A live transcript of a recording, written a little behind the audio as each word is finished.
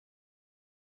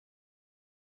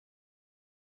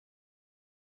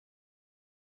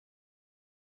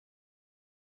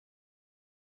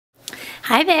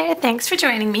Hi there, thanks for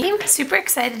joining me. I'm super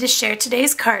excited to share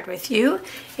today's card with you.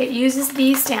 It uses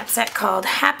the stamp set called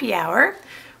Happy Hour,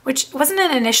 which wasn't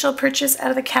an initial purchase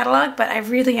out of the catalog, but I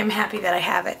really am happy that I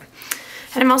have it.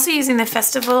 And I'm also using the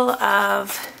Festival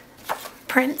of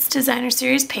Prints Designer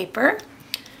Series paper.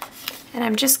 And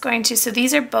I'm just going to, so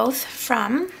these are both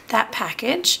from that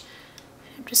package.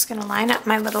 I'm just going to line up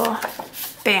my little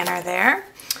banner there.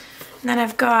 And then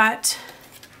I've got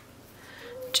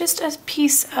just a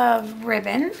piece of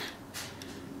ribbon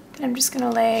that I'm just going to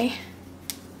lay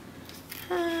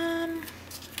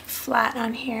flat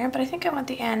on here, but I think I want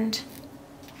the end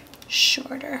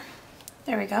shorter.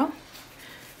 There we go.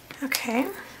 Okay,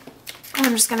 and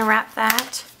I'm just going to wrap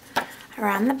that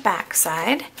around the back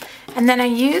side. And then I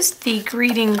used the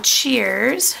Greeting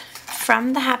Cheers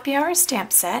from the Happy Hour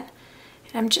stamp set,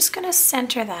 and I'm just going to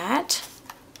center that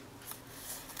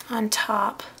on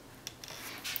top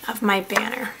of my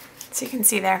banner. So you can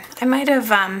see there. I might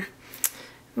have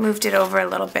moved it over a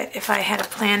little bit if I had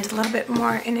planned a little bit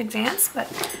more in advance,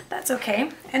 but that's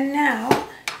okay. And now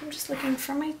I'm just looking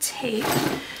for my tape.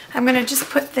 I'm going to just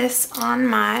put this on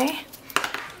my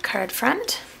card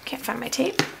front. Can't find my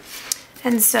tape.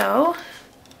 And so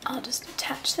I'll just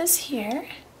attach this here.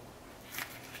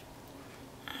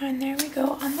 And there we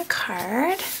go on the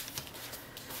card.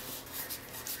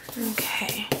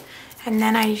 Okay. And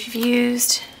then I've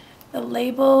used the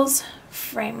Labels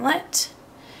Framelit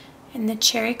in the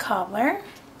Cherry Cobbler.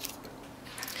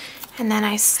 And then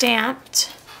I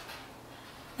stamped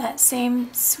that same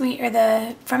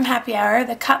from Happy Hour,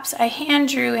 the cups I hand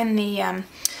drew in the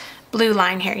blue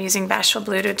line here using Bashful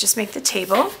Blue to just make the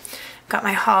table. Got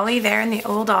my holly there in the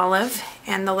old olive,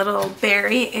 and the little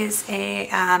berry is a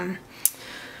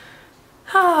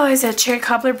Cherry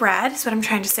Cobbler Brad, is what I'm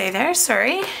trying to say there,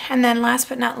 sorry. And then last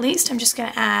but not least, I'm just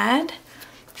going to add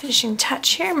finishing touch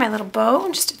here, my little bow,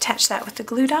 and just attach that with the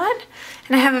glue dot.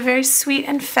 And I have a very sweet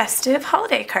and festive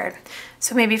holiday card.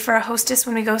 So maybe for a hostess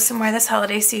when we go somewhere this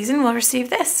holiday season, we'll receive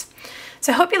this.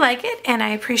 So I hope you like it, and I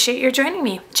appreciate your joining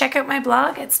me. Check out my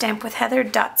blog at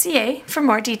stampwithheather.ca for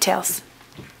more details.